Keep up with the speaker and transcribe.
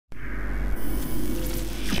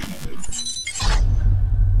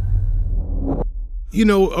You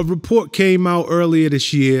know, a report came out earlier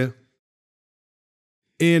this year,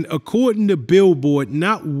 and according to Billboard,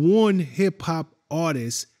 not one hip hop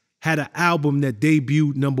artist had an album that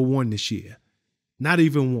debuted #1 this year. Not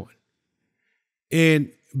even one.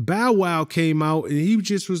 And Bow Wow came out and he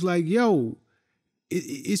just was like, yo,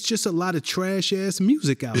 it's just a lot of trash ass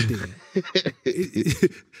music out there.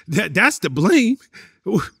 That's the blame.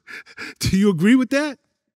 Do you agree with that?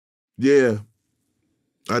 Yeah,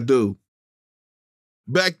 I do.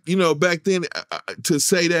 Back then, to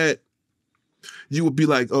say that, you would be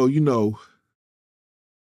like, oh,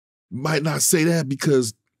 might not say that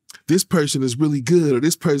because this person is really good, or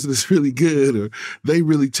this person is really good, or they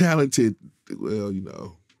really talented.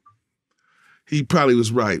 Well, he probably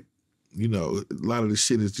was right. A lot of the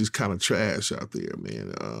shit is just kind of trash out there,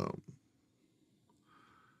 man.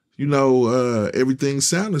 Everything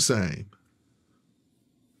sound the same.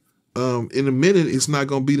 In a minute, it's not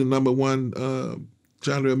going to be the #1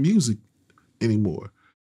 genre of music anymore.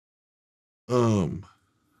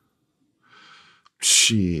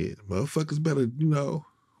 Shit, motherfuckers better,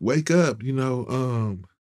 wake up,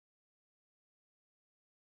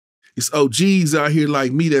 It's OGs out here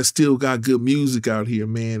like me that still got good music out here,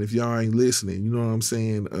 man. If y'all ain't listening, you know what I'm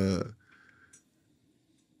saying?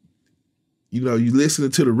 You listening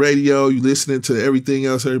to the radio, you listening to everything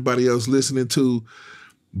else everybody else listening to,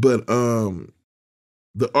 but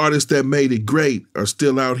the artists that made it great are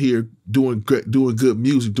still out here doing good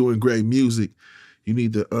music, doing great music. You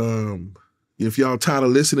need to, if y'all tired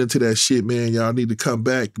of listening to that shit, man, y'all need to come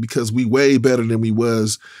back because we way better than we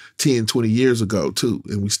was 10, 20 years ago too.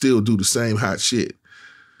 And we still do the same hot shit.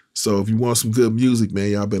 So if you want some good music,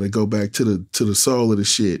 man, y'all better go back to the soul of the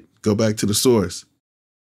shit. Go back to the source.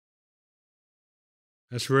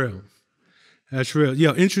 That's real. That's real.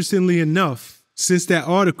 Yo, interestingly enough, since that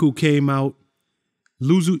article came out,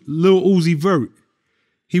 Lil Uzi Vert,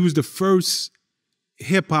 he was the first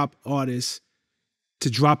hip-hop artist to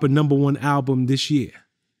drop a #1 album this year.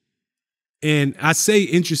 And I say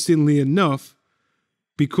interestingly enough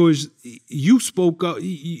because you spoke up,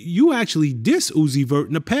 you actually diss Uzi Vert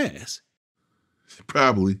in the past.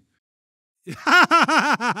 Probably. You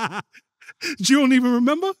don't even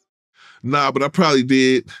remember? Nah, but I probably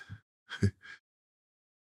did.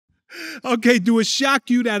 Okay, do it shock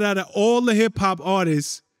you that out of all the hip-hop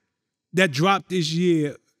artists that dropped this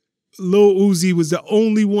year, Lil Uzi was the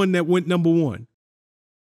only one that went #1?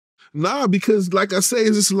 Nah, because like I say,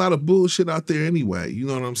 it's just a lot of bullshit out there anyway. You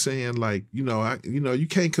know what I'm saying? Like, you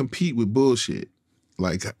can't compete with bullshit.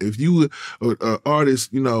 Like if you are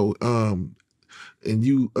artist, and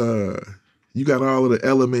you got all of the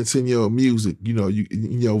elements in your music,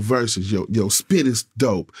 your verses, your spit is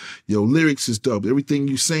dope, your lyrics is dope. Everything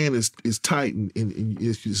you saying is tight and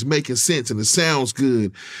it's making sense and it sounds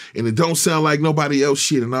good and it don't sound like nobody else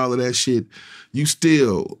shit and all of that shit. You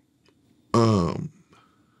still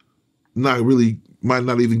might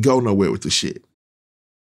not even go nowhere with the shit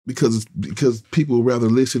because people rather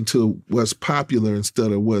listen to what's popular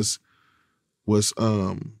instead of what's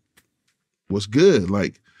good.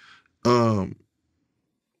 Like,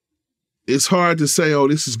 it's hard to say, oh,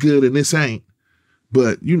 this is good and this ain't,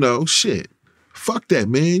 but shit, fuck that,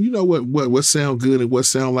 man. You know what sound good and what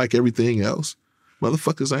sound like everything else.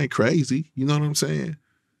 Motherfuckers ain't crazy. You know what I'm saying?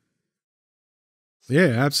 Yeah,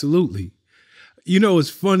 absolutely. It's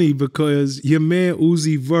funny because your man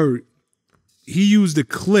Uzi Vert, he used a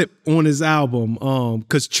clip on his album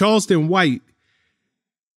because Charleston White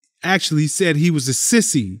actually said he was a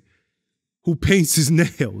sissy who paints his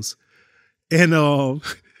nails. And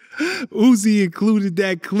Uzi included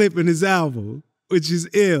that clip in his album, which is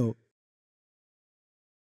ill.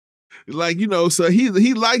 Like, so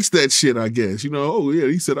he likes that shit, I guess. Oh yeah,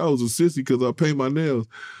 he said I was a sissy because I paint my nails.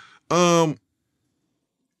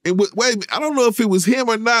 Wait, I don't know if it was him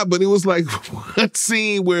or not, but it was like one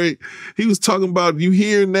scene where he was talking about you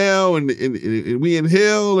here now and we in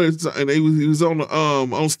hell, and he was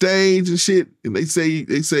on stage and shit, and they say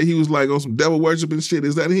he was like on some devil worship and shit.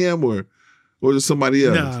 Is that him or is it somebody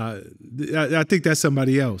else? Nah, I think that's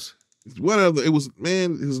somebody else. What other? It was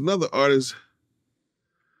another artist.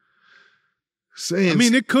 Saying, I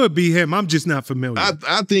mean, it could be him. I'm just not familiar.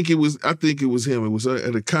 I think it was him. It was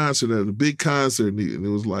at a concert, at a big concert, and it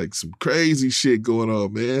was like some crazy shit going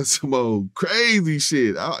on, man. Some old crazy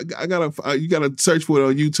shit. You gotta search for it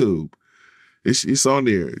on YouTube. It's on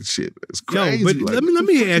there. Shit, it's crazy. Yo, but let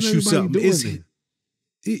me ask you something.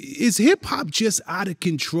 Is hip hop just out of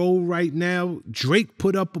control right now? Drake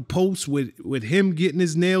put up a post with him getting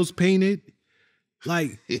his nails painted.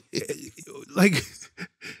 Like.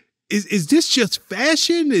 Is this just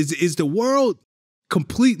fashion? Is the world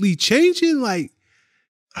completely changing? Like,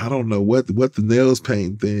 I don't know what the nails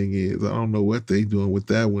paint thing is. I don't know what they doing with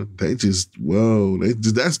that one. They just, whoa,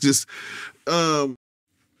 that's just, I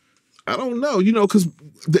don't know, because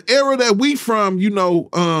the era that we from, you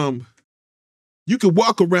could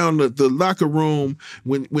walk around the locker room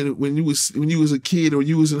when you was a kid or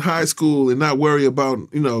you was in high school and not worry about,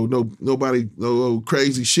 nobody, no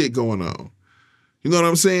crazy shit going on. You know what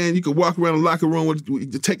I'm saying? You could walk around the locker room,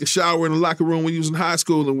 take a shower in the locker room when you was in high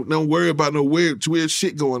school and don't worry about no weird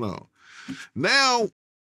shit going on. Now,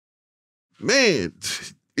 man,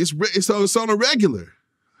 it's on a regular.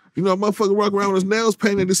 A motherfucker walk around with his nails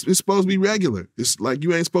painted, it's supposed to be regular. It's like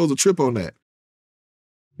you ain't supposed to trip on that.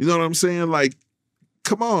 You know what I'm saying? Like,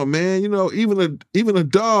 come on, man. Even a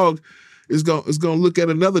dog is gonna look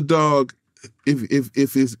at another dog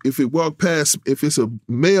if it walk past, if it's a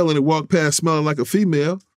male and it walk past smelling like a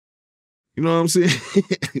female. You know what I'm saying?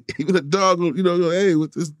 Even a dog, go, hey,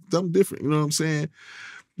 with this something different. You know what I'm saying?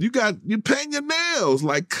 You paint your nails.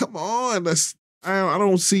 Like, come on. I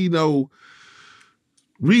don't see no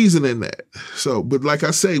reason in that. So, but like I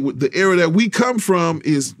say, the era that we come from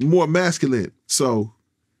is more masculine. So,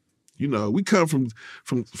 we come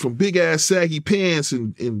from big ass saggy pants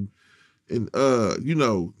and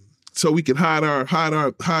so we can hide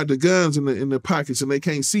the guns in the pockets and they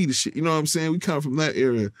can't see the shit. You know what I'm saying? We come from that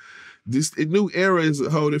era. This new era is a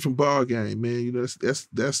whole different ball game, man.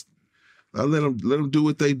 That's I let them do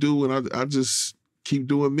what they do, and I just keep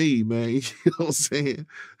doing me, man. You know what I'm saying?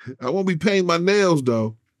 I won't be painting my nails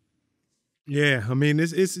though. Yeah, I mean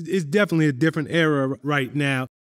it's definitely a different era right now.